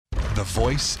The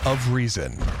voice of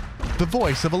reason. The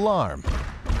voice of alarm.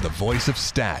 The voice of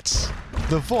stats.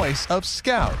 The voice of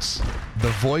scouts. The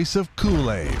voice of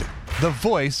Kool-Aid. The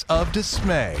voice of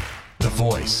dismay. The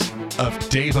voice of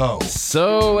Dave-O.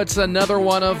 So it's another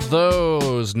one of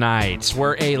those nights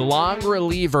where a long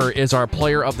reliever is our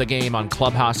player of the game on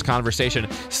Clubhouse Conversation.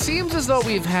 Seems as though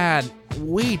we've had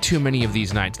way too many of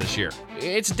these nights this year.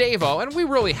 It's Dave-O, and we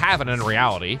really haven't in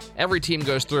reality. Every team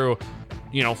goes through,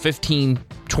 15,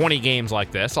 20 games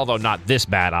like this, although not this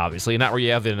bad, obviously. Not where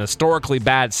you have an historically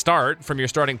bad start from your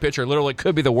starting pitcher. Literally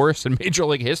could be the worst in Major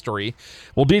League history.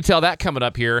 We'll detail that coming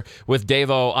up here with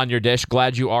Dave-O on your dish.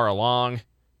 Glad you are along.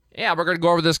 Yeah, we're going to go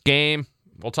over this game.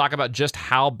 We'll talk about just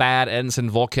how bad Edinson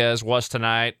Volquez was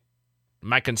tonight,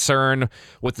 my concern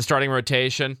with the starting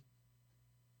rotation.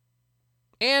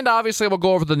 And obviously, we'll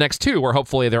go over the next two where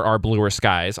hopefully there are bluer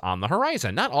skies on the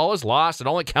horizon. Not all is lost. It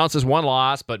only counts as one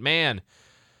loss, but man,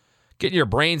 getting your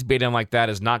brains beat in like that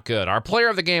is not good. Our player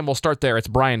of the game, we'll start there. It's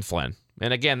Brian Flynn.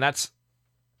 And again, that's,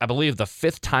 I believe, the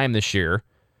fifth time this year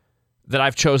that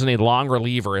I've chosen a long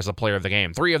reliever as a player of the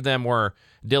game. Three of them were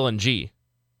Dylan G,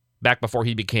 back before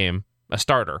he became a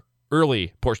starter,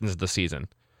 early portions of the season.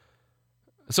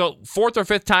 So fourth or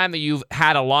fifth time that you've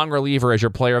had a long reliever as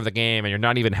your player of the game, and you're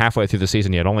not even halfway through the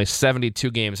season yet, only 72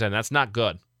 games in. That's not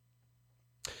good.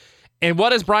 And what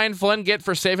does Brian Flynn get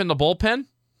for saving the bullpen?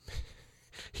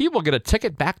 He will get a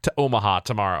ticket back to Omaha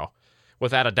tomorrow,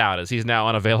 without a doubt, as he's now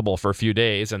unavailable for a few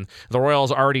days. And the Royals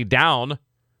are already down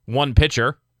one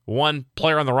pitcher, one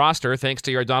player on the roster, thanks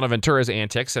to your Donovan Ventura's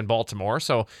antics in Baltimore.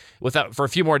 So for a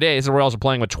few more days, the Royals are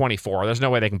playing with 24. There's no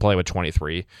way they can play with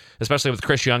 23, especially with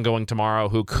Chris Young going tomorrow,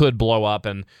 who could blow up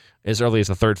in as early as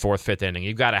the third, fourth, fifth inning.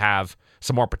 You've got to have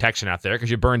some more protection out there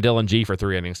because you burned Dylan G for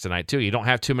 3 innings tonight, too. You don't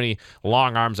have too many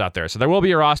long arms out there. So there will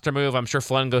be a roster move. I'm sure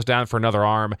Flynn goes down for another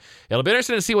arm. It'll be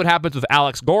interesting to see what happens with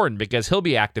Alex Gordon because he'll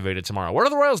be activated tomorrow. What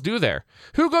do the Royals do there?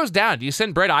 Who goes down? Do you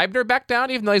send Brett Eibner back down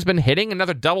even though he's been hitting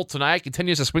another double tonight?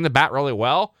 Continues to swing the bat really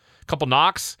well. A couple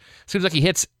knocks. Seems like he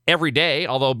hits every day,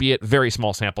 although be it very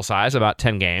small sample size, about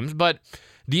 10 games. But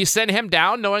do you send him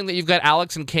down knowing that you've got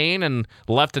Alex and Kane and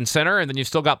left and center, and then you've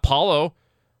still got Paulo,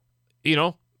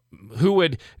 who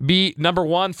would be number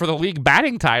one for the league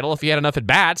batting title if he had enough at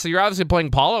bats? So you're obviously playing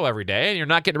Paulo every day, and you're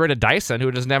not getting rid of Dyson, who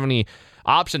doesn't have any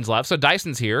options left. So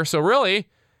Dyson's here. So really,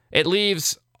 it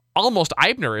leaves almost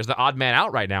Eibner as the odd man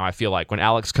out right now, I feel like, when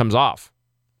Alex comes off.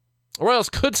 Royals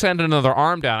could send another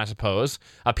arm down, I suppose,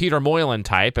 a Peter Moylan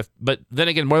type, but then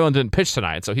again, Moylan didn't pitch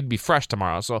tonight, so he'd be fresh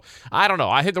tomorrow. So I don't know.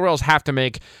 I think the Royals have to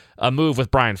make a move with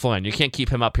Brian Flynn. You can't keep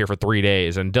him up here for 3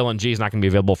 days, and Dylan G is not going to be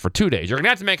available for 2 days. You're going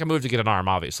to have to make a move to get an arm,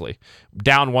 obviously.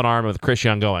 Down one arm with Chris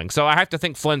Young going. So I have to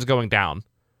think Flynn's going down,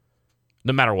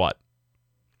 no matter what.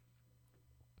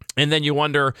 And then you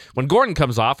wonder when Gordon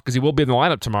comes off, because he will be in the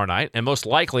lineup tomorrow night, and most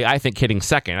likely, I think, hitting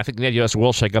second. I think Ned Yost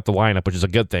will shake up the lineup, which is a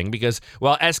good thing, because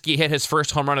while Eske hit his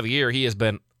first home run of the year, he has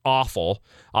been awful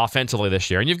offensively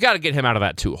this year, and you've got to get him out of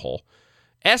that 2 hole.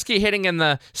 Eske hitting in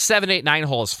the 7, 8, 9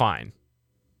 hole is fine,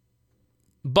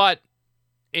 but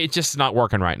it's just not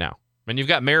working right now. And you've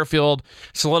got Merrifield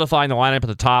solidifying the lineup at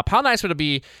the top. How nice would it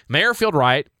be? Merrifield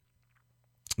right,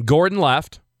 Gordon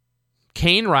left,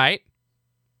 Kane right,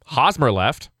 Hosmer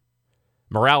left,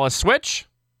 Morales switch,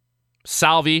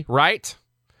 Salvi right,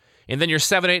 and then your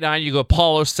 7, 8, 9, you go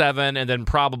Paulo 7, and then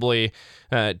probably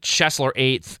Chesler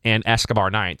 8th and Escobar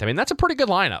 9th. I mean, that's a pretty good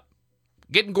lineup.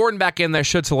 Getting Gordon back in there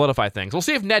should solidify things. We'll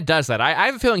see if Ned does that. I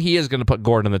have a feeling he is going to put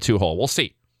Gordon in the 2 hole. We'll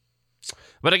see.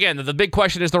 But again, the big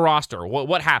question is the roster.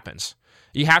 What happens?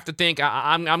 You have to think,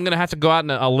 I'm going to have to go out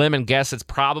on a limb and guess it's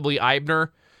probably Eibner,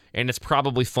 and it's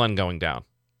probably Flynn going down.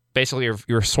 Basically,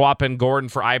 you're swapping Gordon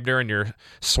for Eibner, and you're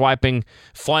swiping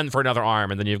Flynn for another arm,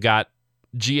 and then you've got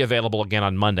G available again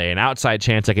on Monday. An outside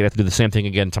chance they could have to do the same thing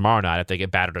again tomorrow night if they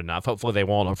get battered enough. Hopefully they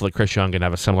won't. Hopefully Chris Young can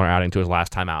have a similar outing to his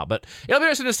last time out. But it'll be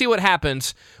interesting to see what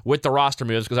happens with the roster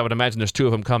moves, because I would imagine there's 2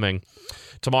 of them coming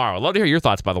tomorrow. I'd love to hear your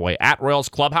thoughts, by the way. At Royals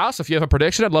Clubhouse, if you have a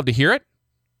prediction, I'd love to hear it.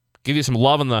 Give you some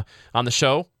love on the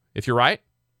show, if you're right.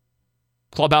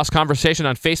 Clubhouse Conversation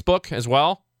on Facebook as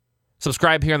well.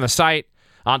 Subscribe here on the site.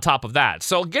 On top of that.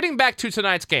 So getting back to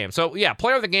tonight's game. So yeah,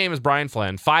 player of the game is Brian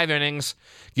Flynn. 5 innings,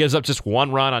 gives up just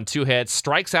 1 run on 2 hits,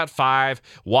 strikes out 5,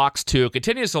 walks 2,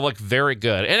 continues to look very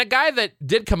good. And a guy that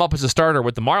did come up as a starter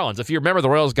with the Marlins. If you remember, the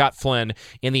Royals got Flynn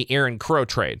in the Aaron Crow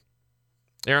trade.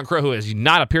 Aaron Crow, who has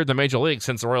not appeared in the Major League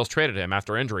since the Royals traded him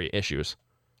after injury issues.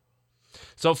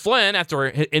 So Flynn, after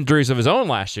injuries of his own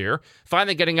last year,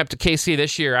 finally getting up to KC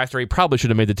this year after he probably should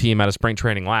have made the team out of spring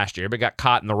training last year, but got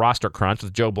caught in the roster crunch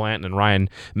with Joe Blanton and Ryan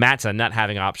Matson not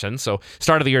having options. So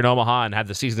started the year in Omaha and had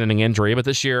the season-ending injury, but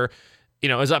this year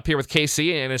is up here with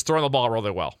KC and is throwing the ball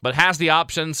really well, but has the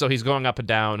option, so he's going up and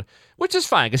down, which is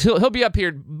fine because he'll be up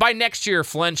here by next year.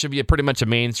 Flynn should be pretty much a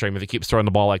mainstream if he keeps throwing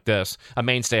the ball like this. A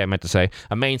mainstay, I meant to say,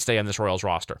 a mainstay on this Royals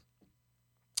roster.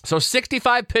 So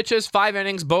 65 pitches, 5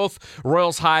 innings, both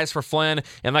Royals highs for Flynn.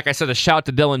 And like I said, a shout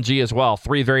to Dylan G as well.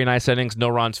 3 very nice innings, no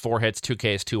runs, 4 hits, 2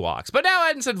 Ks, 2 walks. But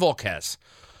now Edinson Volquez.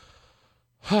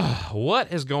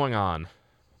 What is going on?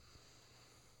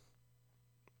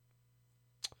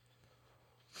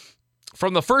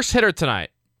 From the first hitter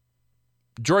tonight,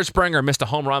 George Springer missed a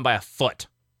home run by a foot.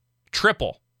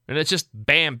 Triple. And it's just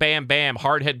bam, bam, bam,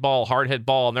 hard hit ball.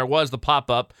 And there was the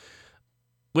pop-up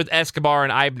with Escobar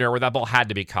and Eibner where that ball had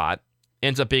to be caught.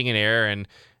 Ends up being in air and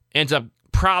ends up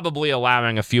probably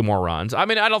allowing a few more runs. I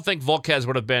mean, I don't think Volquez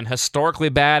would have been historically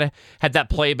bad had that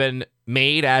play been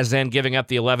made, as in giving up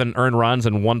the 11 earned runs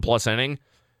in 1+ inning.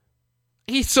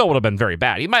 He still would have been very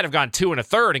bad. He might have gone 2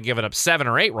 1/3 and given up 7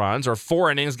 or 8 runs, or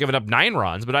 4 innings, given up 9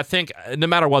 runs. But I think no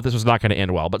matter what, this was not going to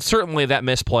end well. But certainly that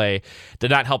misplay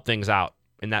did not help things out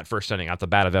in that first inning at the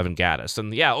bat of Evan Gattis.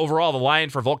 And yeah, overall, the line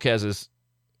for Volquez is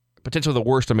potentially the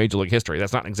worst in Major League history.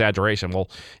 That's not an exaggeration. We'll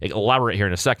elaborate here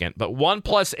in a second. But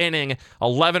 1+ inning,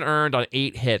 11 earned on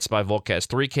 8 hits by Volquez.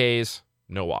 3 Ks,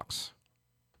 no walks.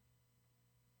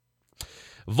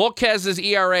 Volquez's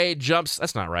ERA jumps.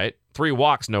 That's not right. 3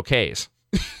 walks, no Ks.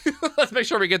 Let's make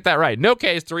sure we get that right. No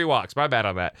Ks, 3 walks. My bad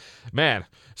on that. Man,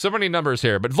 so many numbers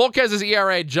here. But Volquez's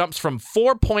ERA jumps from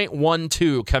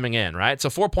 4.12 coming in, right? So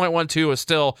 4.12 is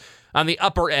still on the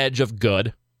upper edge of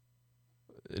good,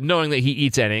 knowing that he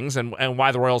eats innings and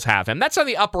why the Royals have him. That's on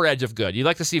the upper edge of good. You'd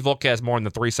like to see Volquez more in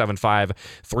the 3.75,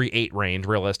 3.8 range,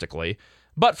 realistically.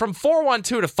 But from 4.12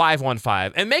 to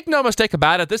 5.15, and make no mistake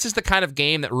about it, this is the kind of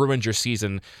game that ruins your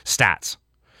season stats.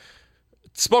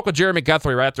 Spoke with Jeremy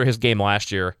Guthrie right after his game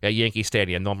last year at Yankee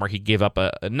Stadium, the one where he gave up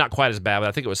a not quite as bad, but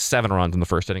I think it was 7 runs in the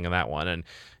first inning of that one. And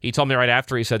he told me right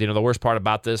after, he said, the worst part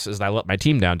about this is that I let my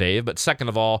team down, Dave. But second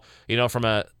of all, from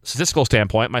a statistical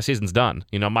standpoint, my season's done.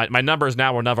 My numbers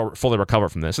now will never fully recover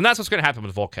from this. And that's what's going to happen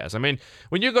with Volquez. I mean,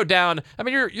 when you go down,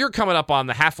 you're coming up on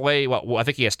the halfway. Well, I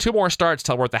think he has 2 more starts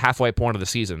till we're at the halfway point of the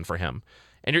season for him.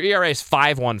 And your ERA is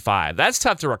 5.15. That's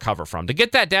tough to recover from. To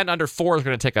get that down to under 4 is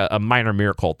going to take a minor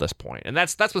miracle at this point. And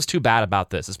that's what's too bad about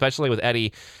this, especially with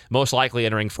Eddie most likely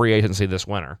entering free agency this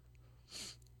winter.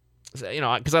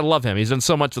 Because I love him. He's done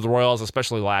so much with the Royals,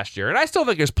 especially last year. And I still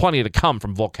think there's plenty to come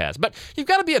from Volquez. But you've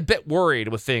got to be a bit worried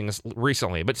with things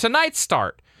recently. But tonight's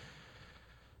start,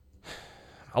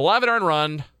 11 earned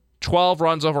run, 12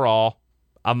 runs overall,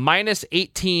 a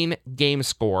 -18 game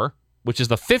score, which is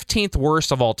the 15th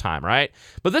worst of all time, right?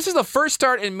 But this is the first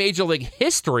start in Major League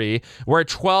history where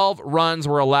 12 runs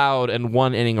were allowed in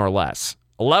 1 inning or less.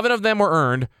 11 of them were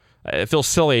earned. It feels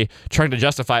silly trying to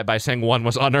justify it by saying 1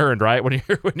 was unearned, right? When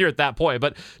you're at that point.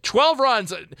 But 12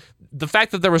 runs, the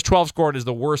fact that there was 12 scored is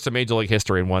the worst in Major League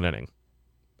history in 1 inning.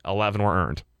 11 were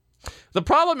earned. The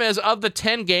problem is, of the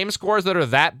 10 game scores that are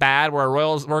that bad,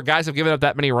 where guys have given up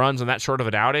that many runs in that short of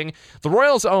an outing, the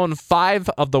Royals own 5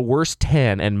 of the worst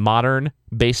 10 in modern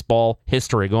baseball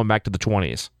history, going back to the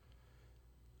 20s.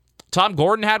 Tom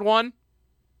Gordon had one.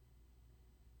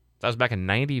 That was back in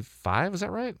 95, is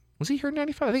that right? Was he here in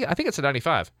 95? I think it's a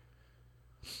 95.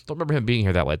 Don't remember him being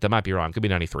here that late. That might be wrong. Could be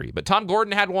 93. But Tom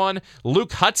Gordon had one.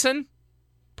 Luke Hudson,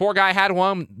 poor guy, had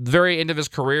one very end of his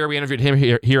career. We interviewed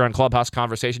him here on Clubhouse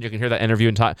Conversation. You can hear that interview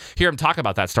and hear him talk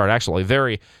about that start, actually.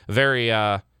 Very, very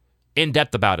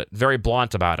in-depth about it. Very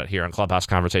blunt about it here on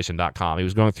ClubhouseConversation.com. He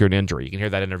was going through an injury. You can hear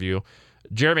that interview.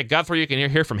 Jeremy Guthrie, you can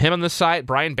hear from him on this site.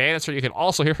 Brian Bannister, you can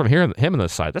also hear from him on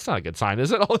this site. That's not a good sign,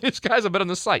 is it? All these guys have been on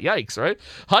this site. Yikes, right?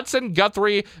 Hudson,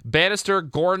 Guthrie, Bannister,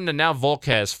 Gordon, and now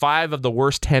Volquez. 5 of the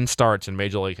worst 10 starts in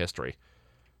Major League history.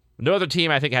 No other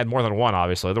team, I think, had more than 1,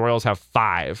 obviously. The Royals have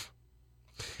 5.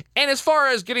 And as far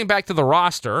as getting back to the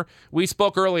roster, we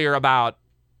spoke earlier about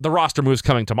the roster moves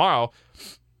coming tomorrow.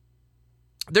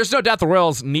 There's no doubt the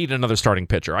Royals need another starting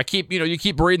pitcher. You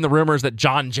keep reading the rumors that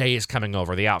John Jay is coming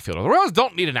over, the outfielder. The Royals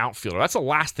don't need an outfielder. That's the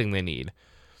last thing they need.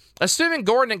 Assuming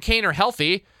Gordon and Kane are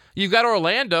healthy, you've got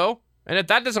Orlando, and if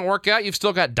that doesn't work out, you've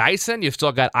still got Dyson, you've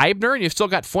still got Eibner, and you've still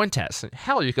got Fuentes.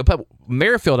 Hell, you could put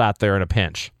Merrifield out there in a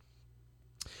pinch.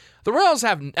 The Royals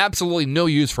have absolutely no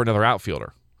use for another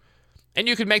outfielder. And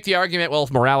you could make the argument, well,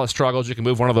 if Morales struggles, you can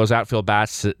move one of those outfield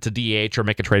bats to DH or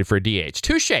make a trade for a DH.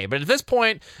 Touche, but at this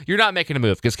point, you're not making a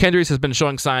move because Kendricks has been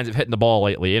showing signs of hitting the ball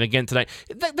lately. And again, tonight,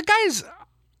 the guy's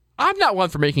I'm not one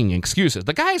for making excuses.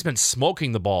 The guy has been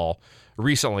smoking the ball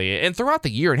recently and throughout the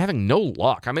year and having no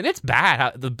luck. I mean, it's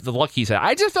bad, the luck he's had.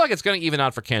 I just feel like it's going to even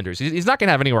out for Kendricks. He's not going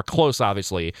to have anywhere close,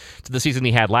 obviously, to the season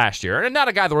he had last year. And not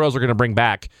a guy the Royals are going to bring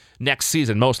back next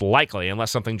season, most likely, unless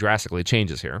something drastically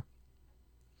changes here.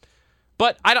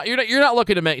 But you're not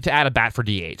looking to add a bat for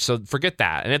DH, so forget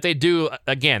that. And if they do,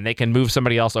 again, they can move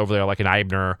somebody else over there, like an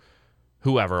Eibner,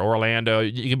 whoever, Orlando.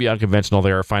 You can be unconventional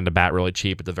there or find a bat really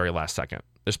cheap at the very last second.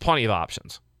 There's plenty of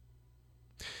options.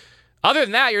 Other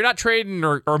than that, you're not trading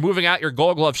or moving out your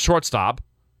Gold Glove shortstop.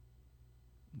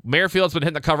 Merrifield's been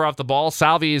hitting the cover off the ball.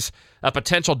 Salvi's a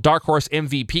potential dark horse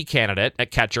MVP candidate at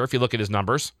catcher, if you look at his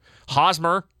numbers.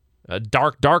 Hosmer, a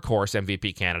dark horse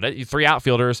MVP candidate. 3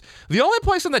 outfielders. The only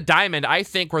place on the diamond, I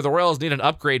think, where the Royals need an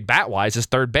upgrade bat-wise is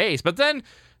third base. But then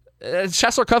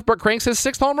Cheslor Cuthbert cranks his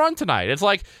 6th home run tonight. It's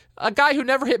like a guy who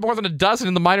never hit more than a dozen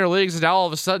in the minor leagues is now all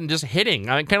of a sudden just hitting.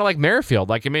 I mean, kind of like Merrifield.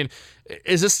 Like, I mean,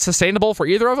 is this sustainable for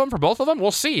either of them, for both of them?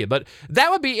 We'll see. But that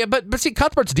would be, but see,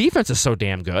 Cuthbert's defense is so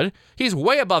damn good. He's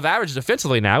way above average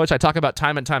defensively now, which I talk about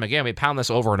time and time again. We pound this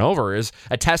over and over, is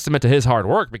a testament to his hard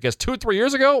work, because 2-3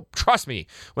 years ago, trust me,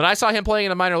 when I saw him playing in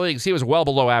the minor leagues, he was well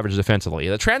below average defensively.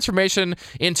 The transformation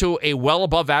into a well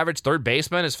above average third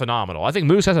baseman is phenomenal. I think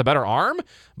Moose has a better arm,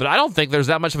 but I don't think there's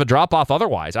that much of a drop off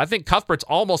otherwise. I think Cuthbert's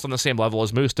almost on the same level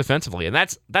as Moose defensively, and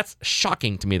that's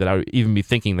shocking to me that I would even be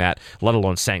thinking that, let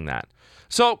alone saying that.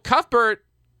 So Cuthbert,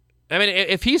 I mean,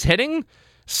 if he's hitting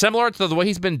similar to the way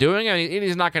he's been doing, I mean,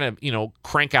 he's not going to,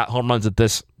 crank out home runs at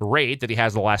this rate that he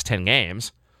has the last 10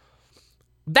 games.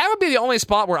 That would be the only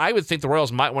spot where I would think the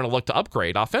Royals might want to look to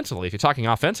upgrade offensively, if you're talking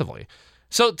offensively.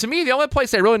 So to me, the only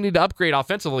place they really need to upgrade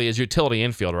offensively is utility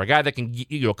infielder, a guy that can,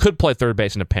 could play third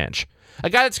base in a pinch. A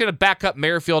guy that's going to back up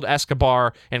Merrifield,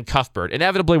 Escobar, and Cuthbert.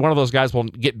 Inevitably, one of those guys will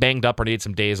get banged up or need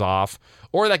some days off,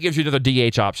 or that gives you another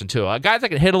DH option too. A guy that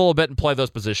can hit a little bit and play those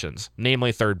positions,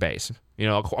 namely third base.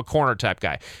 A corner type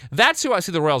guy. That's who I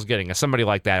see the Royals getting, is somebody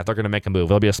like that. If they're going to make a move,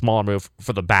 it'll be a smaller move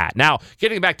for the bat. Now,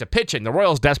 getting back to pitching, the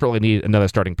Royals desperately need another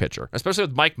starting pitcher, especially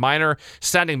with Mike Minor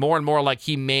sounding more and more like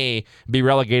he may be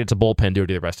relegated to bullpen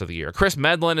duty the rest of the year. Chris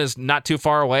Medlin is not too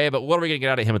far away, but what are we going to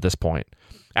get out of him at this point?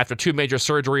 After 2 major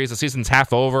surgeries, the season's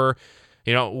half over.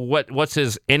 What's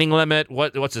his inning limit?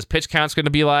 What's his pitch count's going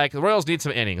to be like? The Royals need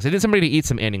some innings. They need somebody to eat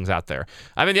some innings out there.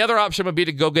 I mean, the other option would be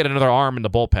to go get another arm in the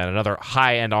bullpen, another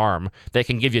high-end arm that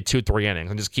can give you 2-3 innings,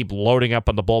 and just keep loading up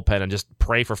on the bullpen and just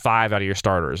pray for 5 out of your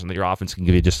starters, and that your offense can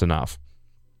give you just enough.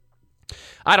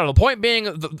 I don't know. The point being,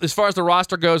 as far as the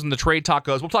roster goes and the trade talk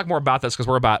goes, we'll talk more about this because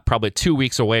we're about probably 2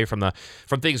 weeks away from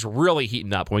things really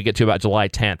heating up. When we get to about July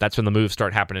 10th, that's when the moves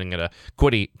start happening at a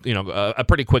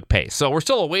pretty quick pace. So we're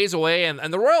still a ways away, and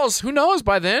the Royals, who knows,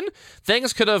 by then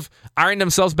things could have ironed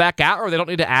themselves back out, or they don't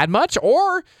need to add much.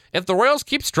 Or if the Royals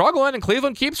keep struggling and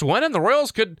Cleveland keeps winning, the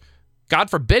Royals could,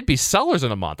 God forbid, be sellers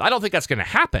in a month. I don't think that's going to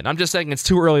happen. I'm just saying it's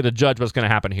too early to judge what's going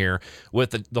to happen here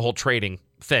with the whole trading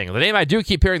thing. The name I do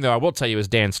keep hearing, though, I will tell you, is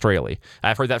Dan Straley.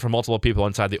 I've heard that from multiple people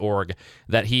inside the org,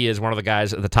 that he is one of the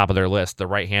guys at the top of their list, the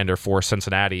right-hander for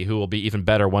Cincinnati, who will be even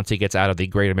better once he gets out of the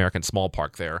Great American Small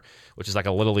Park there, which is like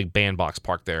a Little League bandbox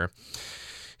park there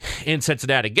in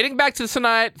Cincinnati. Getting back to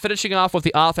tonight, finishing off with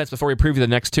the offense before we preview the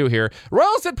next 2 here.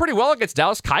 Royals did pretty well against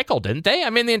Dallas Keuchel, didn't they? I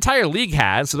mean, the entire league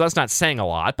has, so that's not saying a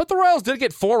lot, but the Royals did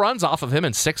get 4 runs off of him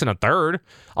in 6 1/3.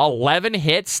 11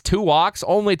 hits, 2 walks,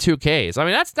 only 2 Ks. I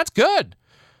mean, that's good.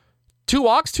 2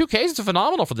 walks, 2 Ks is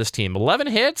phenomenal for this team. 11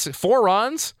 hits, 4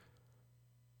 runs.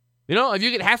 If you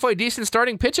get halfway decent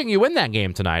starting pitching, you win that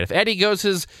game tonight. If Eddie goes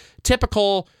his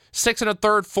typical 6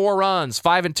 1/3, 4 runs,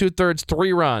 5 2/3,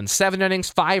 3 runs, 7 innings,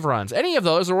 5 runs, any of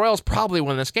those, the Royals probably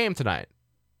win this game tonight.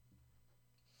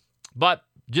 But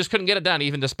just couldn't get it done,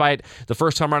 even despite the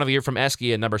first home run of the year from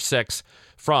Eske and number 6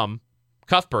 from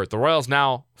Cuthbert. The Royals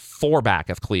now 4 back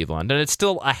of Cleveland, and it's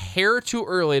still a hair too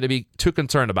early to be too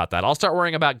concerned about that. I'll start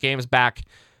worrying about games back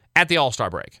at the All-Star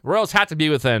break. Royals have to be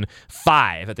within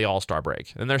 5 at the All-Star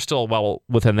break, and they're still well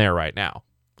within there right now,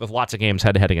 with lots of games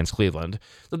head-to-head against Cleveland.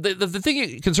 The thing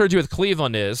that concerns you with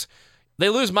Cleveland is they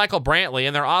lose Michael Brantley,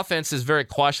 and their offense is very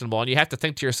questionable, and you have to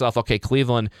think to yourself, okay,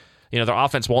 Cleveland, their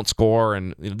offense won't score,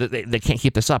 and they can't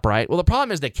keep this up, right? Well, the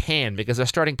problem is they can, because their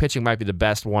starting pitching might be the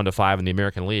best 1 to 5 in the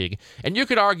American League, and you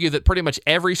could argue that pretty much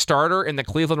every starter in the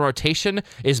Cleveland rotation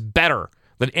is better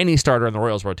than any starter in the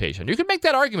Royals rotation. You can make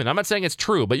that argument. I'm not saying it's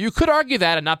true, but you could argue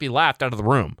that and not be laughed out of the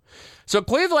room. So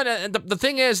Cleveland, and the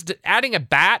thing is, adding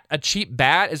a cheap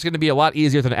bat, is going to be a lot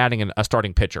easier than adding a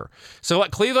starting pitcher. So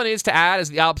what Cleveland needs to add is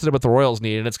the opposite of what the Royals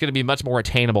need, and it's going to be much more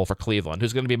attainable for Cleveland,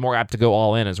 who's going to be more apt to go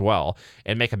all in as well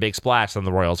and make a big splash than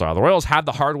the Royals are. The Royals had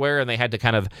the hardware, and they had to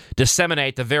kind of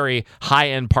disseminate the very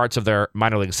high-end parts of their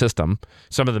minor league system,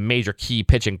 some of the major key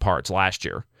pitching parts last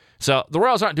year. So the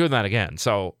Royals aren't doing that again.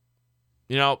 So,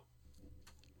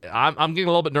 I'm getting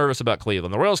a little bit nervous about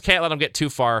Cleveland. The Royals can't let them get too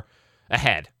far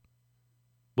ahead.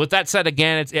 With that said,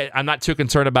 again, I'm not too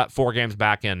concerned about 4 games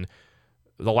back in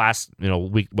the last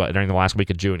week, during the last week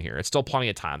of June here. It's still plenty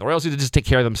of time. The Royals need to just take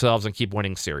care of themselves and keep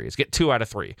winning series. Get 2 out of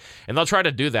 3. And they'll try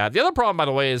to do that. The other problem, by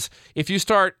the way, is if you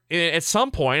start, at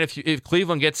some point, if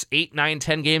Cleveland gets 8, 9,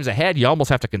 10 games ahead, you almost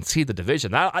have to concede the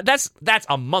division. That's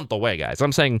a month away, guys.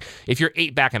 I'm saying if you're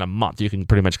 8 back in a month, you can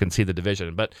pretty much concede the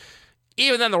division. But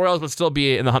even then, the Royals would still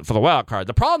be in the hunt for the wild card.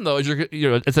 The problem, though, is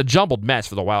it's a jumbled mess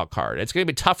for the wild card. It's going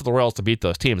to be tough for the Royals to beat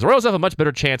those teams. The Royals have a much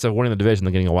better chance of winning the division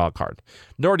than getting a wild card.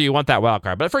 Nor do you want that wild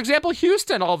card. But for example,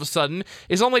 Houston all of a sudden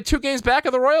is only 2 games back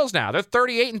of the Royals now. They're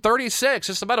 38 and 36.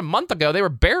 Just about a month ago, they were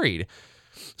buried.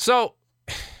 So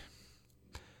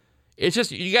it's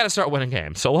just, you got to start winning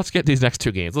games. So let's get these next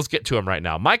 2 games. Let's get to them right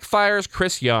now. Mike Fiers,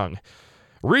 Chris Young.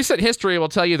 Recent history will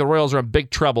tell you the Royals are in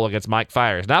big trouble against Mike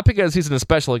Fiers. Not because he's an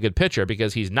especially good pitcher,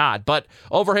 because he's not, but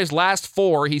over his last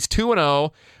 4, he's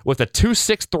 2-0 with a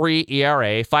 2.63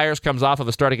 ERA. Fiers comes off of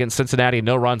a start against Cincinnati,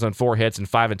 no runs on 4 hits and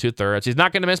 5 2/3. He's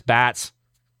not going to miss bats.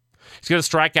 He's going to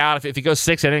strike out. If he goes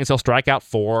 6 innings, he'll strike out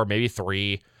 4, maybe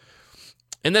 3.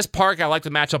 In this park, I like the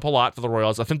matchup a lot for the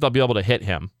Royals. I think they'll be able to hit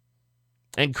him.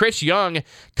 And Chris Young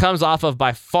comes off of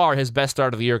by far his best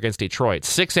start of the year against Detroit.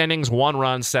 6 innings, 1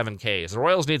 run, 7 Ks. The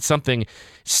Royals need something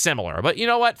similar. But you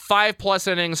know what? 5+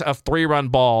 innings of 3-run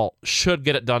ball should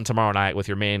get it done tomorrow night with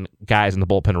your main guys in the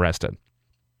bullpen rested.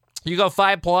 You go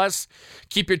 5+,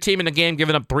 keep your team in the game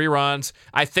giving up 3 runs.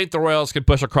 I think the Royals could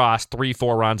push across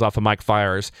 3-4 runs off of Mike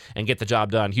Fiers and get the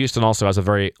job done. Houston also has a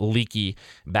very leaky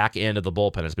back end of the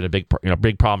bullpen. It's been a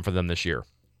big problem for them this year.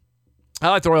 I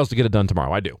like the Royals to get it done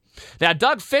tomorrow. I do. Now,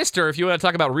 Doug Fister, if you want to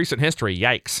talk about recent history,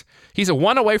 yikes. He's a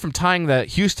 1 away from tying the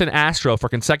Houston Astros for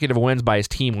consecutive wins by his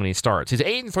team when he starts. He's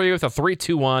 8-3 with a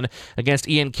 3-2-1 against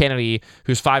Ian Kennedy,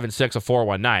 who's 5-6, a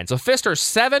 4-1-9. So Fister,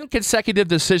 7 consecutive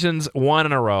decisions, 1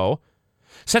 in a row.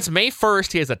 Since May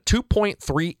 1st, he has a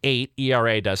 2.38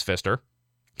 ERA, does Fister.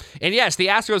 And yes, the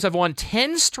Astros have won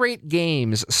 10 straight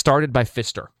games started by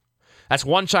Fister. That's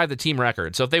 1 shy of the team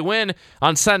record. So if they win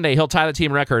on Sunday, he'll tie the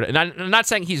team record. And I'm not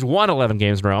saying he's won 11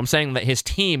 games in a row. I'm saying that his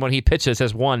team, when he pitches,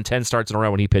 has won 10 starts in a row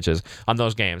when he pitches on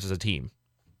those games as a team.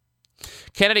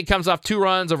 Kennedy comes off 2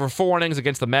 runs over 4 innings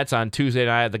against the Mets on Tuesday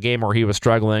night, the game where he was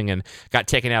struggling and got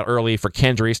taken out early for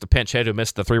Kendrys, the pinch hit who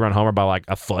missed the 3-run homer by like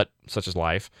a foot, such is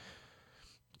life.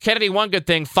 Kennedy, one good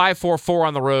thing, 5.44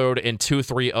 on the road and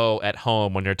 2.30 at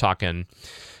home when you're talking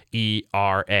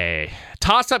ERA.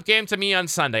 Toss-up game to me on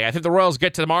Sunday. I think the Royals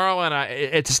get tomorrow, and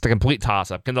it's just a complete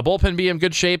toss-up. Can the bullpen be in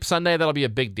good shape Sunday? That'll be a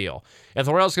big deal. If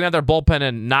the Royals can have their bullpen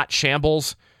and not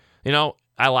shambles,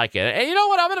 I like it. And you know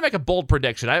what? I'm going to make a bold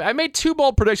prediction. I made 2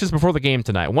 bold predictions before the game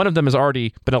tonight. One of them has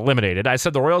already been eliminated. I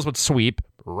said the Royals would sweep.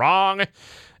 Wrong.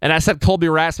 And I said Colby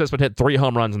Rasmus would hit 3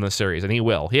 home runs in this series, and he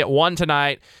will. He hit 1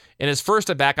 tonight. In his first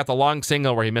at-bat, got the long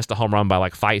single where he missed a home run by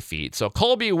like 5 feet. So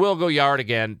Colby will go yard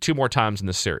again 2 more times in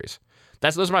this series.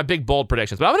 Those are my big, bold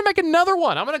predictions. But I'm going to make another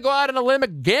one. I'm going to go out on a limb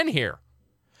again here.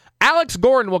 Alex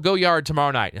Gordon will go yard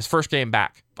tomorrow night, his first game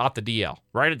back off the DL.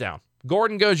 Write it down.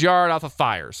 Gordon goes yard off of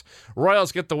Fiers.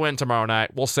 Royals get the win tomorrow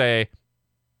night. We'll say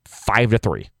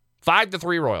 5-3.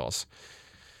 5-3 Royals.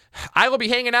 I will be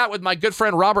hanging out with my good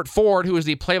friend Robert Ford, who is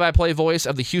the play-by-play voice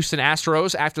of the Houston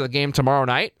Astros after the game tomorrow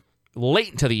night,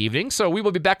 late into the evening. So we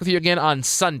will be back with you again on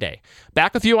Sunday.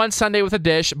 Back with you on Sunday with a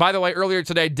dish. By the way, earlier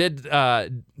today did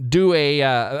do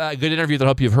a good interview that I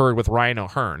hope you've heard with Ryan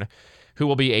O'Hearn, who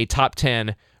will be a top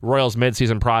 10 Royals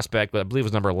midseason prospect, but I believe it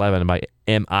was number 11 by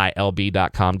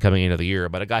MILB.com coming into the year.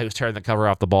 But a guy who's tearing the cover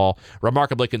off the ball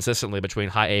remarkably consistently between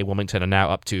High A Wilmington and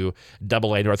now up to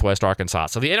Double A Northwest Arkansas.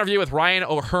 So the interview with Ryan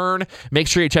O'Hearn, make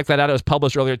sure you check that out. It was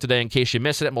published earlier today in case you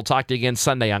missed it. And we'll talk to you again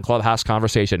Sunday on Clubhouse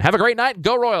Conversation. Have a great night.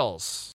 Go Royals!